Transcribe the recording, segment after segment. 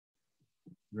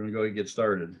We're going to go and get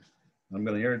started. I'm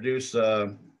going to introduce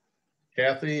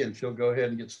Kathy, and she'll go ahead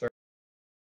and get started.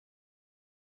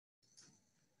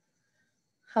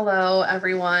 Hello,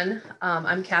 everyone.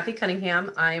 I'm Kathy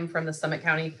Cunningham. I'm from the Summit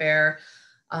County Fair.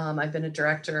 I've been a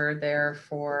director there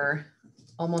for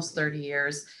almost 30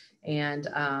 years, and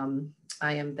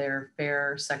I am their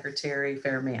fair secretary,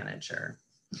 fair manager.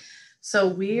 So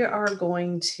we are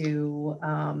going to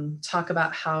talk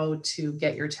about how to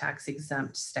get your tax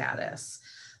exempt status.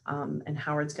 And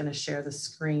Howard's going to share the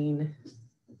screen.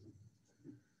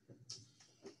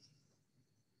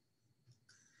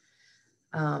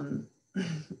 And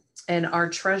our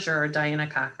treasurer, Diana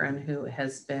Cochran, who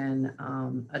has been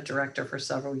a director for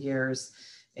several years,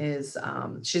 is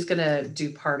she's going to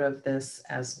do part of this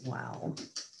as well.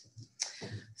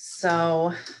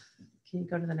 So can you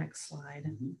go to the next slide?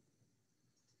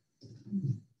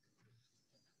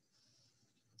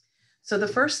 So the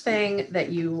first thing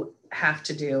that you have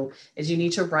to do is you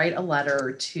need to write a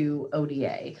letter to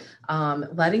ODA,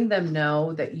 letting them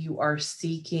know that you are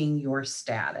seeking your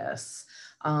status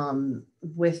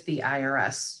with the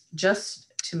IRS,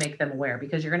 just to make them aware,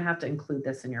 because you're going to have to include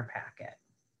this in your packet.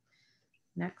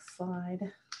 Next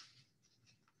slide.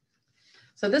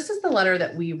 So this is the letter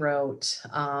that we wrote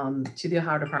to the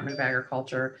Ohio Department of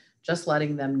Agriculture, just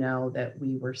letting them know that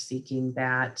we were seeking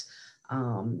that.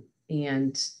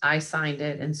 And I signed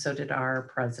it, and so did our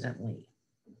President Lee.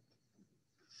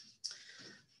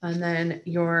 And then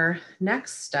your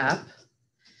next step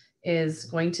is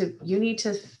you need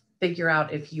to figure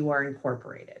out if you are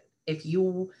incorporated.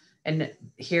 And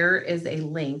here is a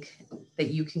link that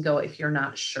you can go if you're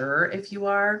not sure if you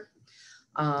are.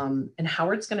 And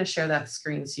Howard's going to share that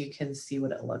screen so you can see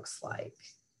what it looks like.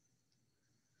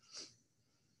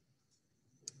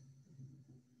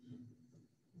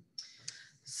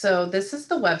 So this is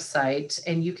the website,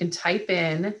 and you can type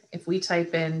in, if we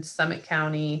type in Summit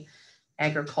County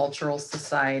Agricultural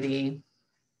Society,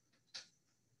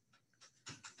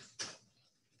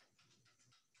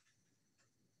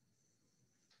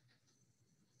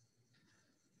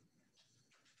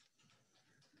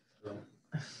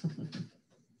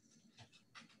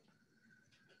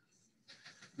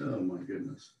 Oh my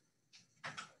goodness.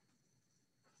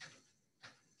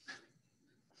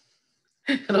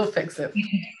 It'll fix it.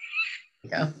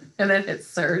 Go. And then hit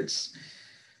search.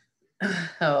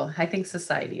 Oh, I think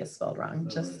society is spelled wrong.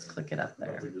 Just click it up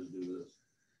there. Just do this.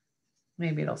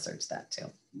 Maybe it'll search that too.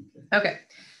 Okay.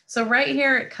 So right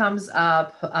here it comes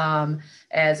up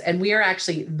and we are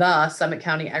actually the Summit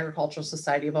County Agricultural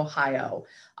Society of Ohio.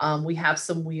 We have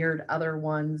some weird other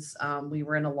ones. We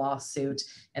were in a lawsuit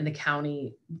and the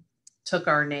county took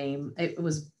our name. It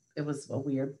was a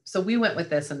weird. So we went with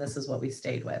this, and this is what we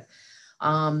stayed with.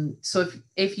 So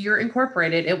if you're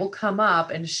incorporated, it will come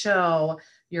up and show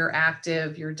your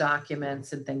active, your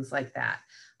documents and things like that.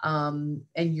 And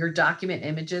your document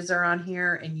images are on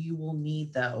here, and you will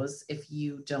need those if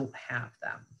you don't have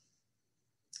them.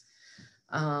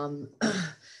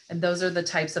 And those are the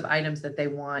types of items that they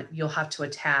want. You'll have to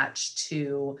attach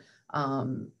to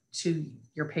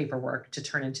your paperwork to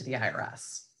turn into the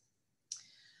IRS.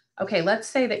 Okay, let's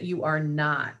say that you are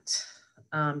not,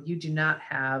 you do not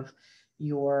have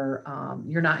you're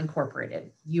not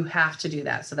incorporated. You have to do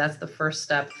that. So that's the first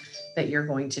step that you're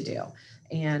going to do.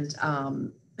 And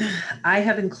I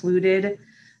have included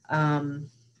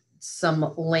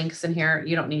some links in here.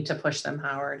 You don't need to push them,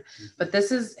 Howard, but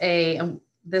this is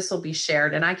this will be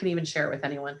shared, and I can even share it with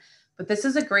anyone, but this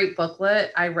is a great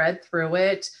booklet. I read through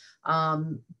it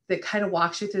that kind of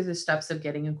walks you through the steps of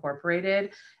getting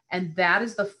incorporated. And that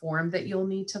is the form that you'll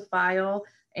need to file.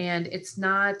 And it's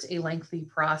not a lengthy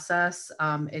process.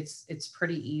 It's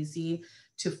pretty easy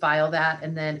to file that.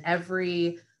 And then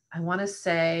I want to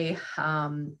say,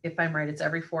 if I'm right, it's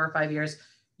every 4 or 5 years,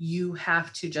 you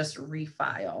have to just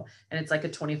refile, and it's like a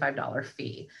 $25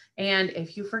 fee. And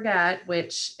if you forget,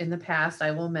 which in the past,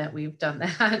 I will admit we've done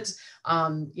that,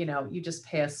 you just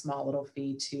pay a small little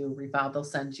fee to refile. They'll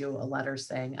send you a letter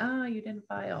saying, you didn't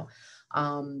file.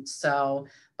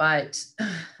 But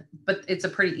it's a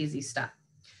pretty easy step.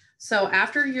 So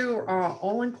after you are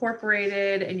all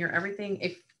incorporated and you're everything,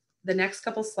 if the next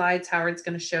couple slides Howard's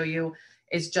going to show you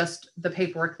is just the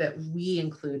paperwork that we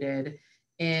included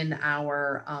in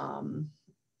our,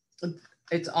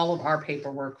 it's all of our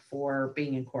paperwork for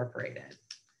being incorporated.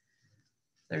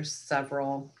 There's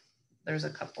a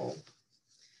couple.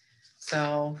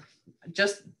 So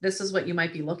this is what you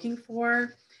might be looking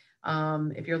for.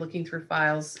 If you're looking through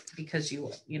files, because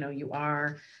you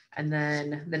are. And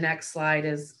then the next slide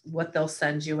is what they'll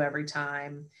send you every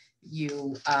time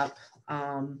you up.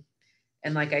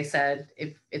 And like I said,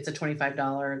 if it's a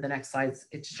 $25, the next slide,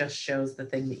 it just shows the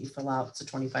thing that you fill out. It's a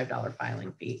 $25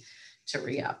 filing fee to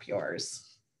re-up yours.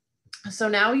 So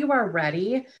now you are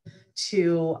ready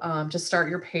to start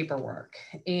your paperwork.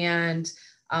 And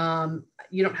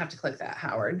you don't have to click that,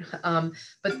 Howard.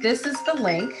 But this is the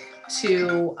link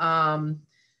to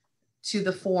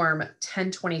the form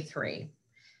 1023.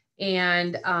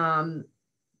 And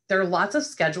there are lots of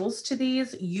schedules to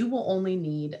these. You will only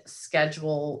need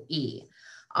Schedule E.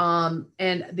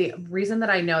 And the reason that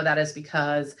I know that is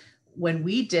because when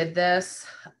we did this,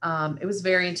 it was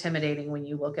very intimidating when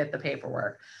you look at the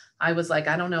paperwork. I was like,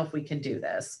 I don't know if we can do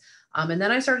this. And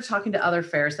then I started talking to other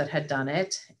fairs that had done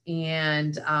it.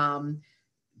 And,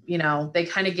 you know, they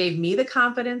kind of gave me the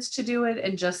confidence to do it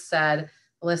and just said,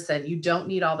 listen, you don't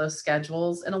need all those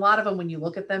schedules. And a lot of them, when you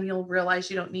look at them, you'll realize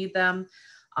you don't need them.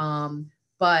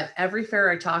 But every fair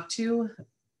I talked to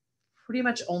pretty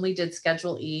much only did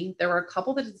Schedule E. There were a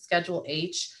couple that did Schedule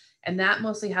H, and that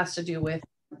mostly has to do with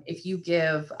if you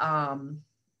give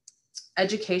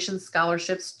education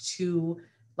scholarships to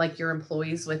like your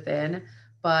employees within.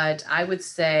 But I would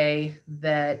say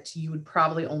that you would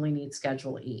probably only need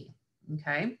Schedule E.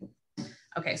 Okay.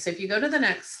 Okay. So if you go to the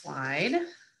next slide,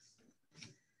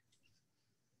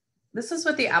 this is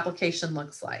what the application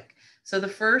looks like. So the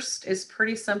first is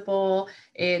pretty simple.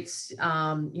 It's,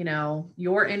 you know,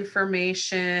 your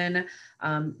information,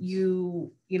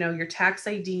 you know, your tax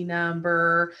ID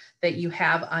number that you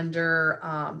have under,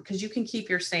 because you can keep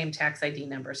your same tax ID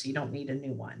number, so you don't need a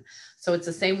new one. So it's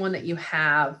the same one that you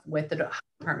have with the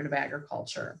Department of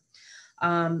Agriculture.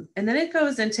 And then it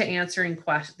goes into answering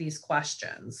these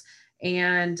questions.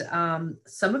 And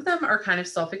some of them are kind of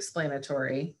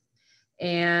self-explanatory.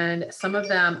 And some of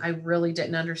them I really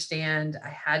didn't understand. I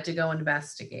had to go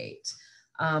investigate.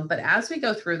 But as we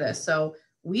go through this, so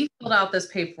we filled out this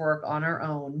paperwork on our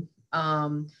own.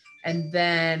 And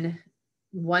then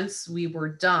once we were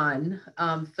done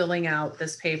filling out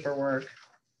this paperwork,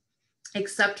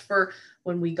 except for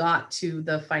when we got to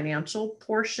the financial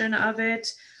portion of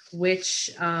it, which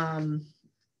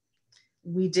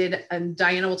we did, and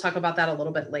Diana will talk about that a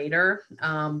little bit later.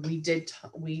 We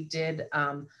did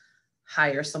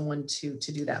hire someone to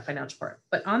do that financial part.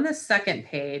 But on the second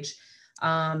page,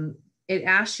 it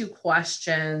asks you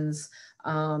questions,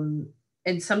 and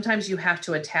sometimes you have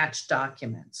to attach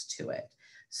documents to it.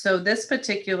 So this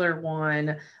particular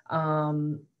one,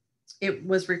 it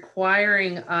was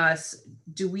requiring us,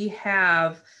 do we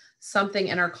have something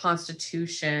in our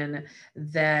Constitution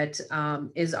that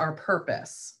is our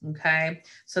purpose? Okay,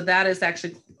 so that is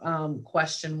actually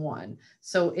question one.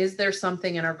 So is there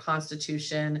something in our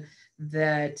Constitution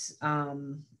that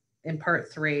in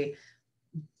part 3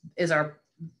 is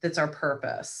that's our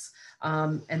purpose?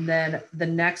 And then the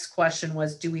next question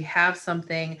was, do we have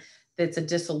something that's a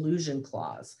dissolution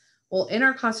clause? Well, in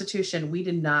our Constitution, we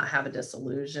did not have a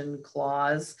dissolution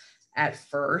clause at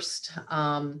first.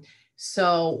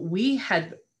 So we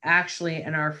had actually,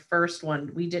 in our first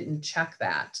one, we didn't check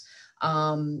that.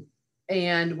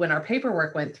 And when our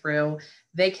paperwork went through,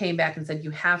 they came back and said,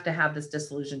 you have to have this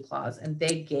dissolution clause. And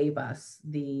they gave us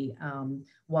the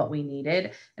what we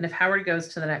needed. And if Howard goes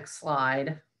to the next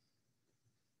slide,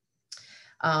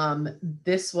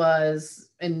 this was,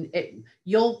 and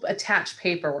you'll attach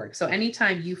paperwork. So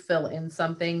anytime you fill in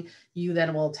something, you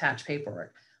then will attach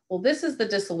paperwork. Well, this is the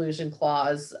dissolution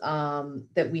clause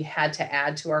that we had to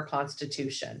add to our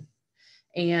Constitution.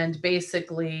 And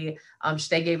basically,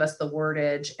 they gave us the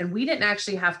wordage, and we didn't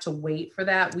actually have to wait for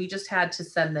that. We just had to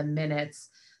send the minutes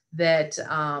that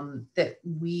that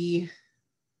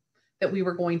we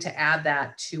were going to add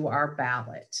that to our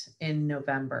ballot in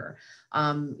November.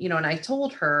 You know, and I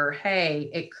told her, hey,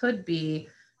 it could be,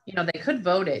 you know, they could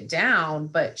vote it down,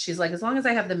 but she's like, as long as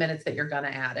I have the minutes that you're going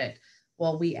to add it.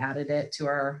 Well, we added it to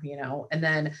our, you know, and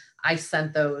then I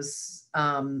sent those,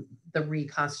 the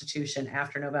reconstitution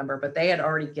after November, but they had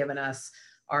already given us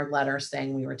our letter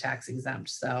saying we were tax exempt.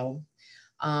 So,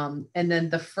 and then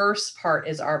the first part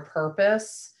is our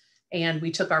purpose. And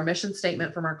we took our mission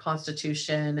statement from our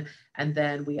Constitution. And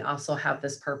then we also have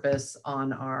this purpose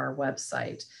on our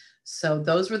website. So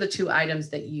those were the 2 items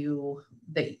that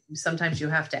sometimes you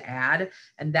have to add.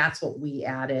 And that's what we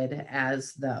added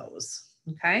as those.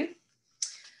 Okay.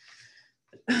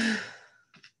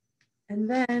 And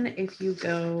then if you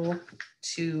go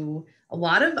to a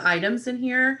lot of items in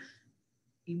here,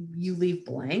 you leave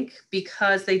blank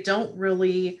because they don't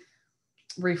really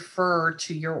refer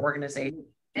to your organization.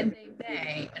 And they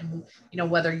may, and you know,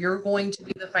 whether you're going to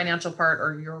do the financial part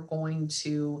or you're going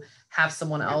to have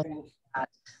someone else do that.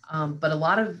 But a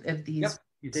lot of these,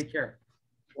 you take care.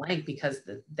 Blank because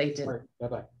they didn't. Right.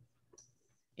 Bye-bye.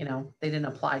 you know, they didn't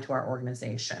apply to our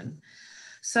organization.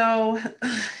 So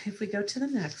if we go to the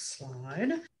next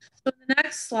slide. So the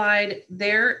next slide,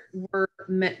 there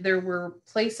were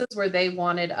places where they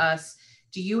wanted us,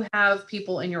 do you have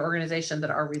people in your organization that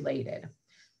are related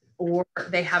or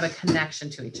they have a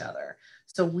connection to each other?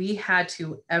 So we had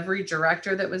to, every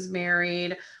director that was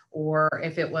married, or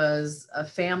if it was a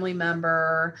family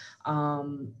member,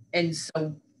 and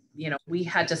so, you know, we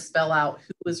had to spell out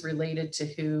who was related to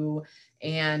who,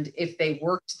 and if they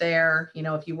worked there, you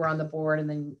know, if you were on the board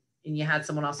and you had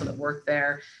someone also that worked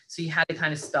there, so you had to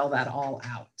kind of spell that all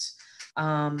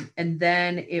out. And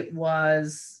then it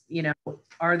was, you know,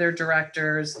 are there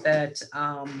directors that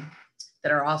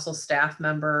that are also staff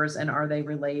members, and are they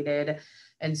related?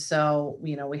 And so,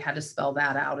 you know, we had to spell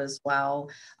that out as well.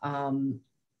 And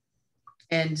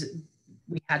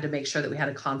we had to make sure that we had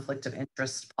a conflict of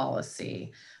interest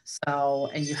policy.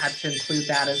 So, and you had to include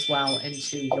that as well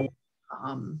into your,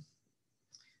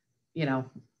 you know,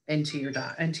 into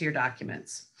your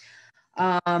documents.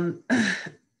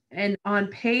 And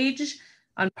on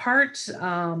part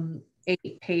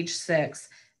 8, page 6,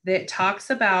 that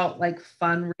talks about like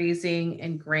fundraising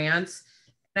and grants.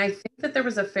 And I think that there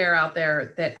was a fair out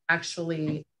there that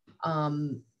actually,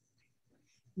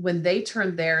 when they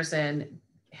turned theirs in,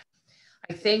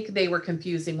 I think they were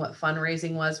confusing what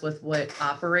fundraising was with what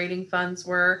operating funds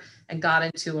were, and got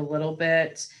into a little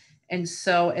bit. And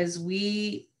so as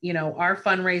we, you know, our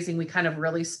fundraising, we kind of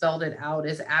really spelled it out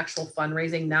as actual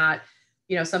fundraising, not,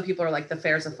 you know, some people are like, the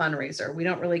fair's a fundraiser. We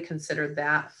don't really consider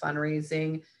that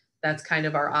fundraising. That's kind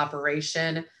of our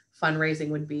operation. Fundraising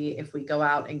would be if we go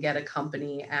out and get a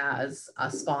company as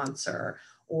a sponsor,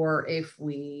 or if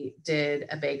we did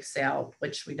a bake sale,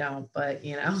 which we don't, but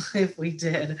you know, if we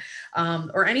did,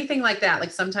 or anything like that.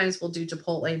 Like sometimes we'll do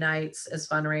Chipotle nights as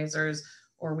fundraisers,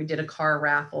 or we did a car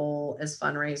raffle as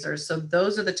fundraisers. So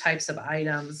those are the types of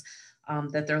items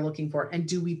that they're looking for. And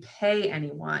do we pay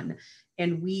anyone?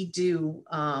 And we do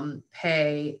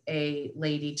pay a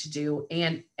lady to do,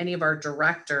 and any of our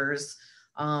directors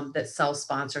that sell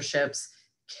sponsorships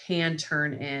can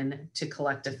turn in to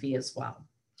collect a fee as well.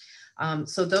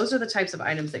 So those are the types of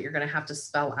items that you're going to have to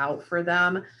spell out for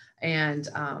them. And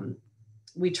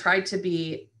we tried to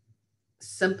be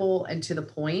simple and to the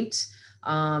point.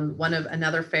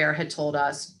 Another fair had told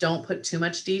us, don't put too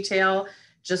much detail,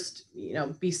 just, you know,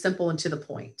 be simple and to the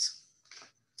point,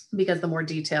 because the more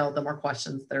detailed, the more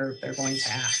questions they're going to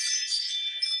ask.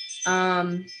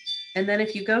 And then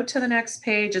if you go to the next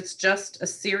page, it's just a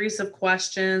series of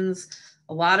questions.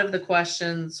 A lot of the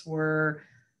questions were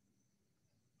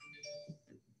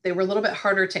a little bit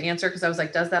harder to answer, because I was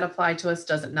like, does that apply to us?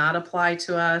 Does it not apply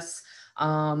to us?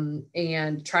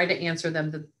 And try to answer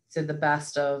them to the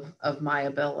best of my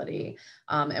ability.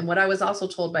 And what I was also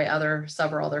told by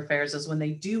several other fairs is when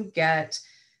they do get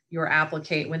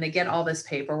when they get all this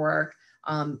paperwork,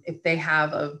 if they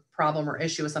have a problem or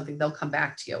issue with something, they'll come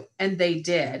back to you. And they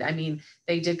did. I mean,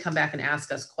 they did come back and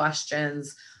ask us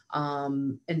questions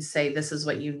and say, this is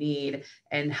what you need,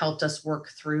 and helped us work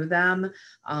through them,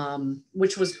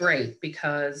 which was great,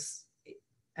 because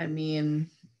I mean,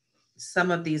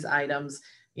 some of these items,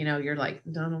 you know, you're like,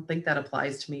 I don't think that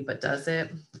applies to me, but does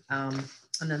it? And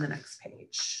then the next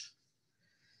page.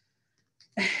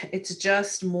 It's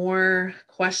just more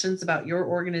questions about your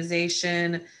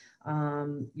organization,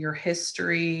 your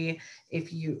history.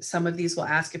 Some of these will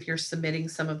ask if you're submitting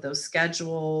some of those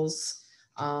schedules.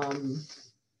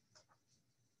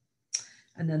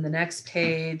 And then the next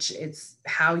page, it's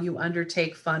how you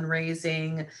undertake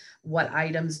fundraising, what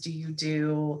items do you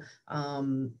do,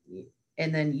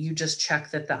 and then you just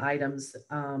check that the items,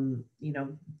 you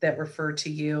know, that refer to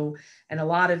you. And a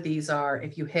lot of these are,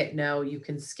 if you hit no, you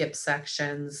can skip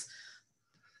sections.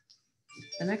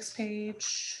 The next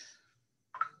page.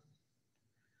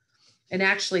 And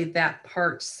actually that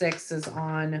part 6 is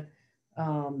on,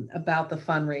 about the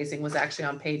fundraising was actually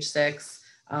on page 6.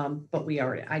 But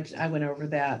I went over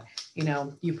that, you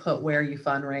know, you put where you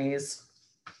fundraise.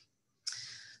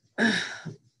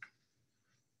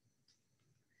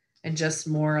 And just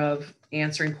more of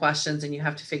answering questions, and you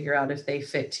have to figure out if they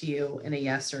fit to you in a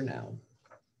yes or no.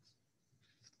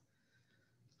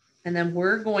 And then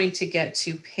we're going to get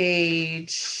to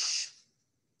page,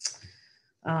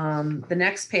 the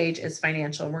next page is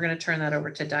financial, and we're going to turn that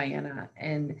over to Diana.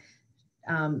 And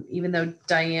even though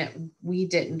we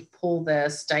didn't pull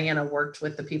this, Diana worked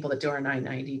with the people that do our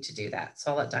 990 to do that.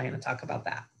 So I'll let Diana talk about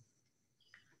that.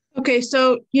 Okay,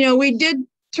 so, you know, we did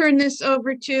turn this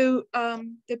over to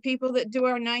the people that do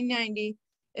our 990.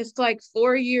 It's like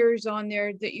 4 years on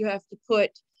there that you have to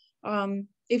put.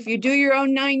 If you do your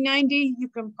own 990, you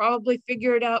can probably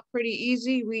figure it out pretty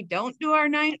easy. We don't do our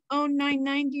own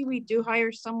 990. We do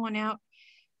hire someone out.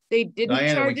 They didn't Diana,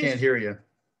 we charge can't us. hear you.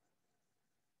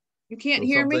 You can't So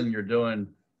hear me? something you're doing.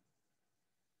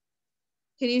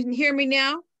 Can you hear me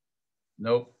now?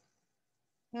 Nope.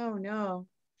 Oh, no.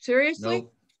 Seriously?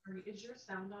 Nope. Is your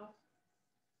sound off?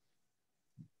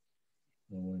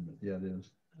 Oh, wait a minute. Yeah, it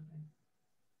is. Okay.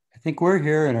 I think we're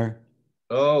hearing her.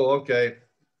 Oh, okay.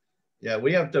 Yeah,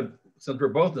 we have to, since we're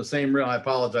both in the same room, I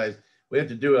apologize. We have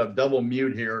to do a double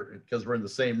mute here because we're in the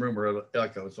same room or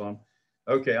echo. So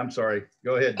I'm sorry.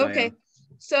 Go ahead, Diana. Okay.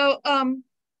 So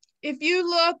if you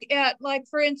look at, like,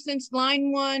 for instance,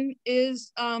 line 1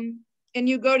 is, and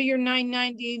you go to your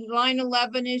 990, line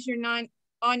 11 is your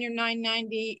on your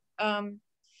 990. And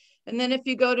then if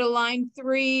you go to line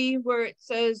 3 where it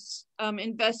says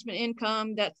investment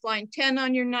income, that's line 10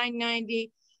 on your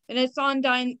 990, and it's on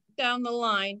down the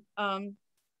line.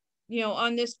 You know,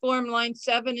 on this form, line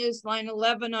 7 is line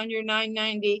 11 on your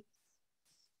 990.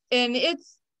 And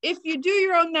it's, if you do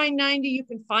your own 990, you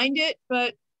can find it,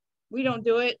 but we don't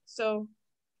do it. So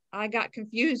I got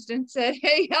confused and said,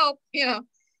 hey, help, you know.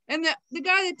 And the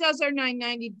guy that does our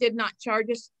 990 did not charge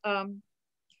us a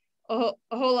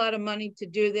whole lot of money to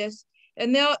do this.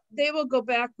 And they will go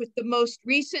back with the most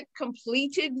recent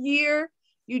completed year.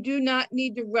 You do not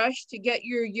need to rush to get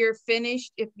your year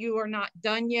finished if you are not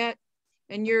done yet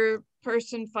and your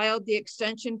person filed the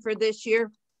extension for this year.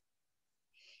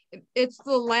 It's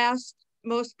the last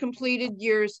most completed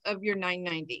years of your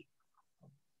 990.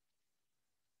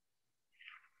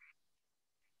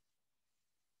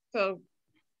 So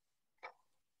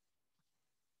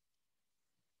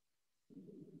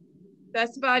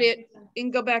that's about it. You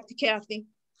can go back to Kathy.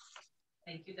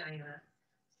 Thank you, Diana.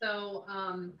 So,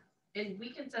 and we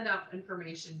can send out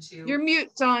information to. Your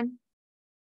mute's on.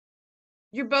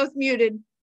 You're both muted.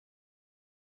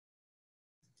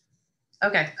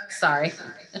 Okay, sorry.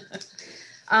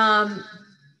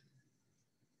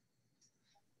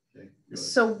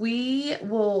 So we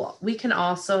can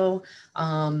also,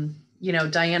 you know,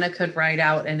 Diana could write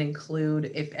out and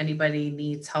include if anybody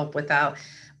needs help with that.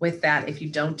 If you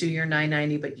don't do your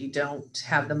 990, but you don't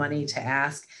have the money to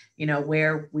ask, you know,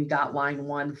 where we got line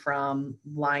 1 from,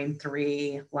 line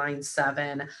 3, line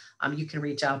 7, you can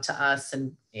reach out to us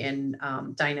and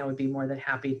Diana would be more than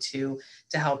happy to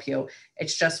help you.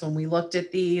 It's just when we looked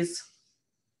at these,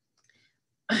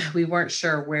 we weren't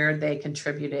sure where they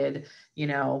contributed, you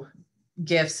know,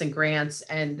 gifts and grants.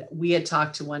 And we had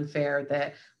talked to one fair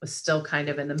that was still kind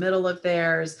of in the middle of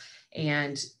theirs.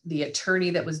 And the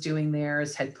attorney that was doing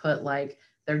theirs had put like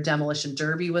their demolition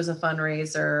derby was a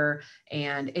fundraiser,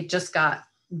 and it just got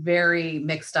very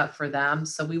mixed up for them.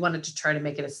 So we wanted to try to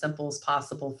make it as simple as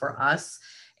possible for us.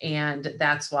 And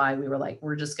that's why we were like,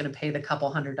 we're just going to pay the couple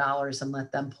 $100 and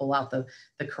let them pull out the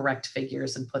correct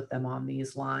figures and put them on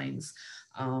these lines.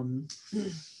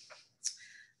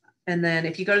 And then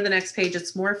if you go to the next page,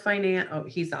 it's more oh,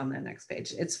 he's on the next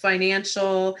page. It's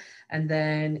financial. And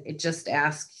then it just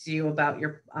asks you about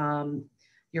your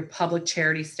public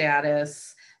charity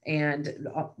status. And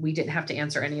we didn't have to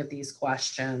answer any of these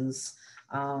questions.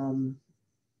 And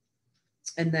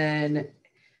then,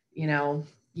 you know,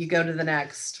 you go to the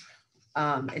next,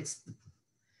 it's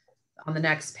on the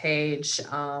next page.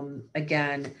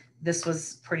 Again, this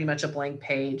was pretty much a blank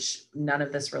page. None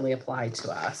of this really applied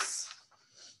to us.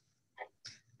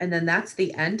 And then that's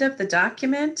the end of the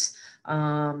document.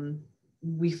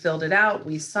 We filled it out,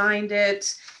 we signed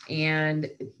it.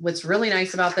 And what's really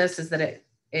nice about this is that it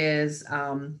is,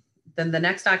 then the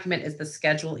next document is the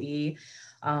Schedule E.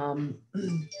 And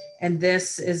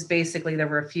this is basically, there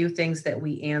were a few things that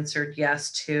we answered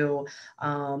yes to,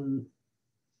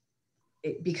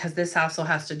 because this also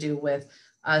has to do with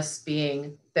us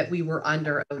being that we were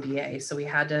under ODA. So we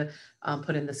had to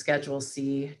put in the Schedule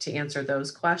C to answer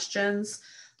those questions,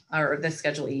 or the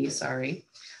Schedule E, sorry.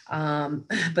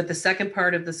 But the second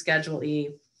part of the Schedule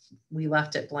E, we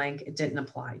left it blank. It didn't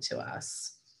apply to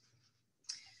us.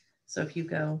 So if you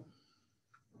go,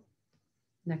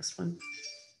 next one.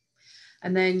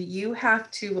 And then you have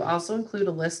to also include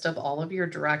a list of all of your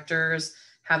directors,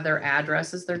 have their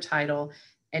addresses, their title,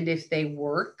 and if they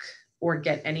work or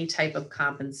get any type of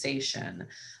compensation.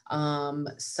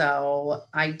 So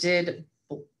I did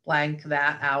blank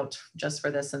that out just for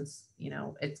this, since, you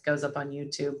know, it goes up on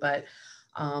YouTube, but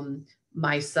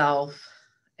myself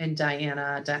and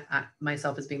Diana,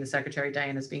 myself as being the secretary,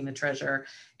 Diana as being the treasurer,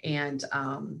 and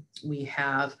we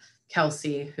have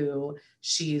Kelsey, who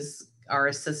she's our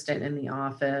assistant in the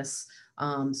office.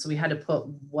 So we had to put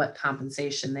what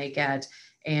compensation they get.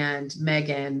 And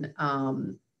Megan,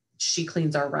 she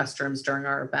cleans our restrooms during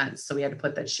our events. So we had to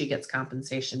put that she gets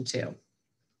compensation too.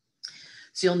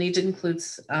 So you'll need to include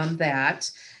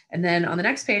that. And then on the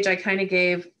next page, I kind of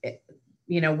gave,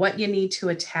 you know, what you need to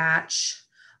attach,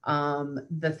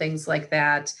 the things like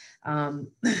that,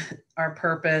 our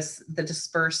purpose, the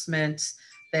disbursement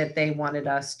that they wanted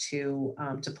us to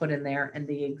put in there, and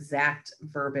the exact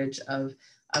verbiage of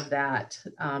that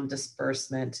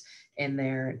disbursement in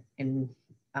there. And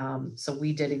so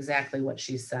we did exactly what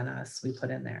she sent us, we put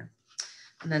in there.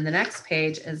 And then the next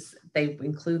page is, they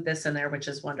include this in there, which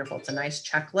is wonderful. It's a nice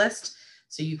checklist.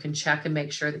 So you can check and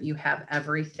make sure that you have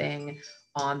everything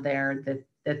on there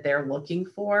that they're looking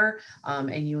for.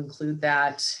 And you include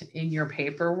that in your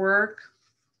paperwork.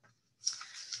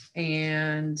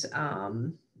 And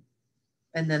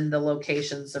then the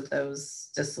locations of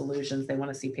those dissolutions, they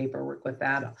want to see paperwork with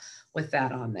that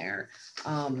on there.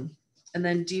 And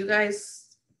then do you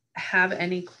guys have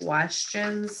any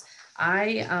questions?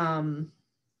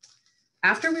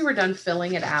 After we were done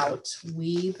filling it out,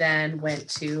 we then went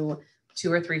to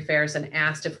 2 or 3 fairs and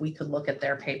asked if we could look at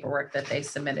their paperwork that they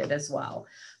submitted as well.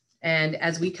 And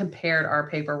as we compared our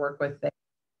paperwork with theirs,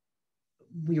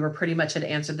 we were pretty much had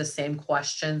answered the same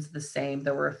questions, the same.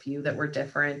 There were a few that were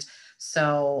different.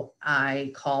 So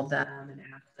I called them and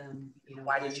asked them, you know,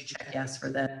 why did you check yes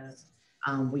for this?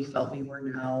 We felt we were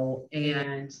no.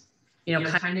 And, you know,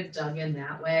 kind of dug in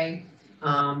that way.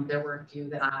 There were a few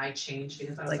that I changed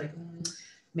because I was like,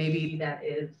 maybe that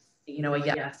is, you know, a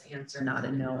yes answer, not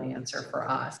a no answer for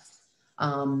us.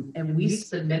 And we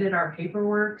submitted our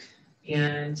paperwork,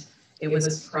 and it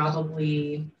was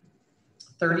probably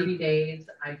 30 days.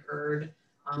 I heard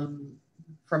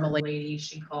from a lady,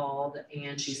 she called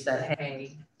and she said,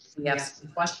 hey, we have some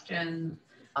questions,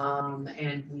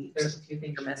 and there's a few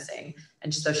things you're missing.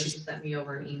 And so she sent me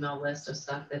over an email list of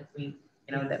stuff that we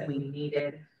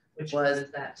needed, which was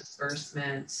that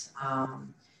disbursement,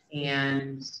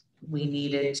 and we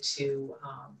needed to,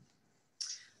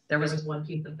 there was one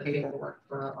piece of the paperwork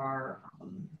for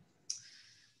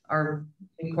our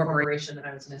incorporation that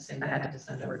I was missing. I had to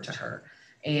send over to her,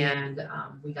 and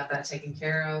we got that taken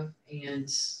care of, and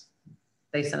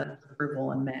they sent us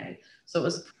approval in May. So it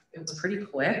was pretty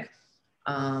quick.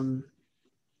 And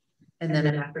then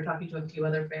after talking to a few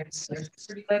other fairs, it was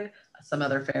pretty quick. Some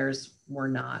other fairs were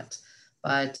not.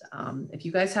 But if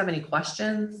you guys have any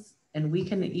questions, and we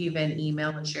can even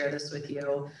email and share this with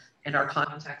you, and our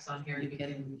contacts on here, you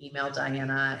can email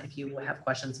Diana if you have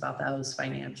questions about those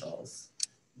financials.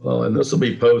 Well, and this will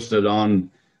be posted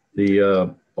on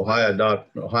the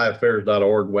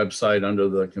ohioaffairs.org website under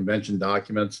the convention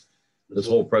documents. This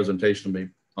whole presentation will be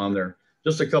on there.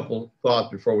 Just a couple thoughts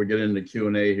before we get into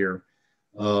Q&A here.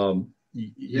 The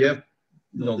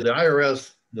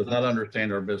IRS does not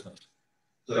understand our business.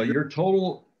 So your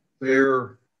total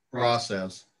fair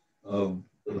process of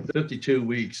the 52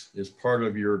 weeks is part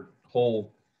of your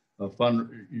whole fund,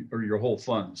 or your whole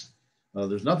funds.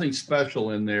 There's nothing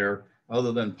special in there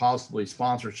other than possibly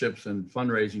sponsorships and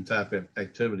fundraising type of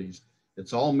activities.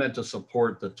 It's all meant to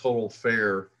support the total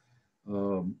fair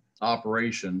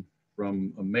operation,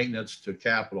 from maintenance to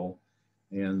capital,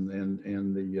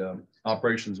 and the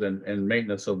operations and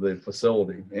maintenance of the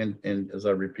facility, and as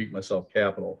I repeat myself,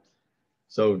 capital.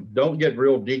 So don't get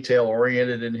real detail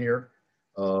oriented in here.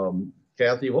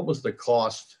 Kathy, what was the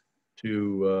cost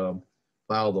to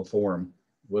file the form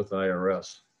with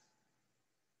IRS?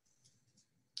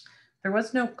 There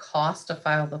was no cost to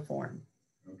file the form.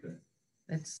 Okay.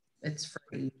 It's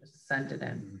free. You just send it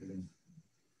in. Okay.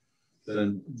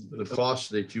 Then the costs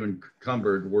that you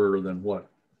encumbered were then what?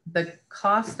 The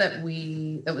cost that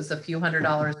was a few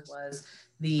 $100 was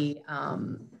the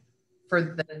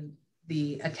for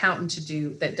the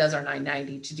accountant that does our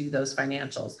 990 to do those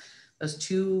financials. Those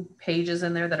 2 pages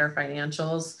in there that are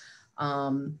financials.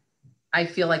 I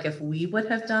feel like if we would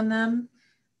have done them,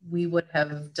 we would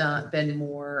have been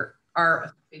more,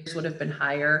 our figures would have been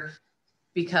higher,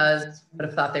 because we would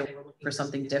have thought they were looking for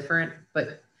something different,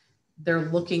 but they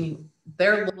want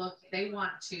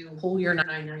to pull your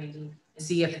 990 and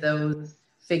see if those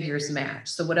figures match.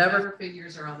 So whatever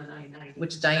figures are on the 990,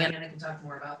 which Diana can talk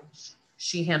more about,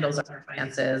 she handles our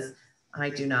finances, I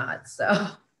do not, so.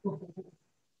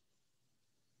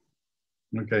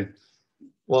 Okay.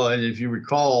 Well, and if you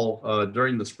recall,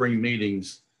 during the spring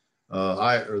meetings,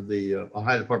 the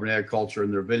Ohio Department of Agriculture,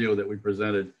 in their video that we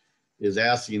presented, is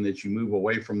asking that you move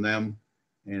away from them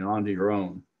and onto your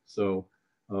own. So,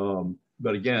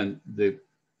 but again,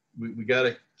 we got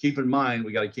to keep in mind,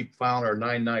 we got to keep filing our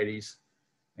 990s.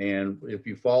 And if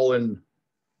you fall in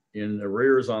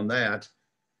arrears on that,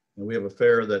 and we have a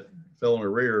fair that fell in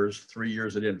arrears 3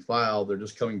 years they didn't file, they're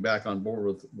just coming back on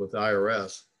board with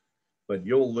IRS. But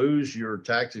you'll lose your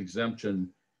tax exemption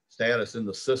status in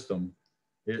the system.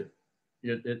 It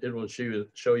will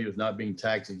show you as not being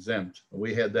tax exempt.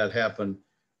 We had that happen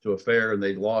to a fair, and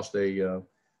they lost a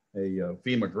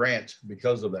FEMA grant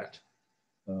because of that.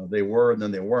 They were, and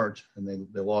then they weren't, and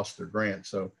they lost their grant.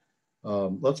 So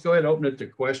let's go ahead and open it to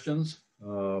questions.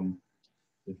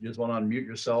 If you just want to unmute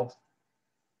yourself.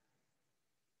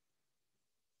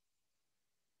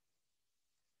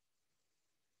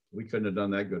 We couldn't have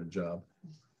done that good a job.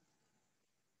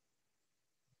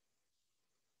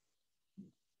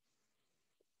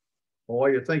 Well, while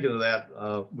you're thinking of that,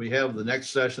 we have the next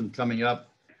session coming up.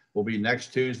 Will be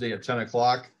next Tuesday at 10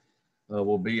 o'clock.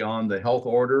 We'll be on the health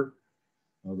order,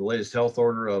 the latest health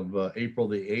order of April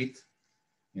the 8th.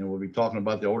 And we'll be talking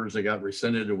about the orders that got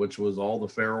rescinded, which was all the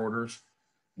fair orders.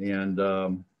 And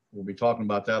we'll be talking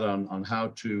about that on how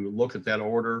to look at that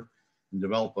order and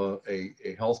develop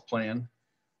a health plan.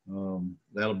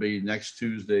 That'll be next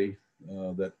Tuesday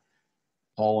that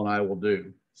Paul and I will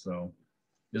do. So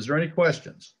is there any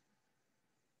questions?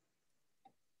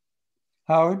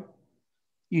 Howard,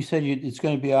 you said it's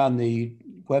going to be on the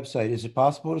website. Is it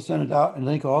possible to send it out and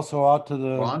link also out to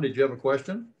the... Ron, did you have a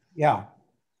question? Yeah.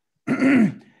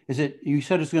 You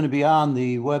said it's going to be on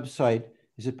the website.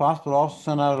 Is it possible to also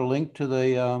send out a link to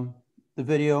the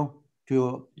video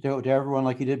to everyone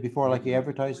like you did before, like you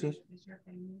advertised this?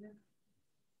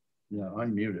 Yeah,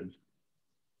 I'm muted.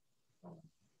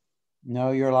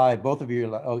 No, you're live. Both of you are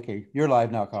live. Okay, you're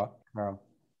live now, Carl.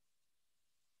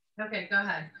 Okay, go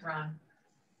ahead, Ron.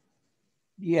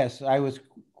 Yes, I was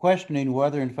questioning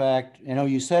whether, in fact, I know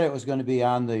you said it was going to be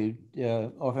on the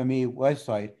OFMA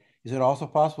website. Is it also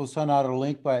possible to send out a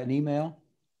link by an email?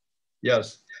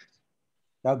 Yes.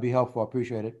 That would be helpful. I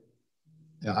appreciate it.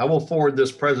 Yeah, I will forward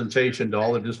this presentation to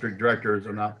all the district directors,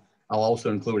 and I'll also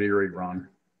include Erie, Ron.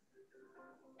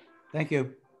 Thank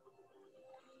you.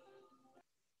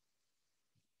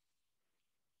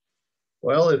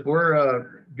 Well, if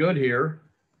we're good here,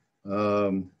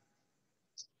 I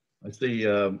see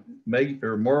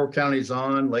Morrow County's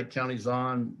on, Lake County's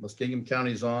on, Muskingum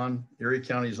County's on, Erie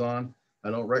County's on.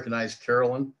 I don't recognize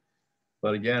Carolyn,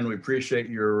 but again, we appreciate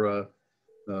your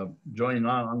joining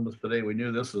on this today. We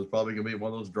knew this was probably gonna be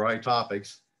one of those dry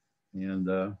topics, and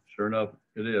sure enough,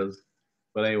 it is.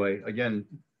 But anyway, again,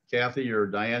 Kathy or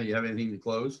Diana, you have anything to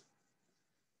close?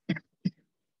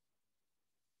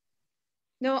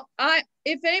 No,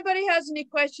 if anybody has any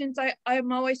questions,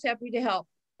 I'm always happy to help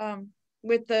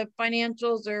with the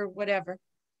financials or whatever.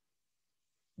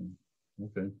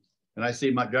 Okay. And I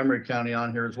see Montgomery County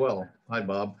on here as well. Hi,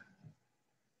 Bob.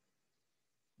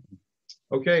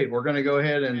 Okay, we're going to go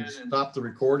ahead and stop the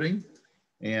recording.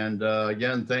 And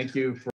again, thank you for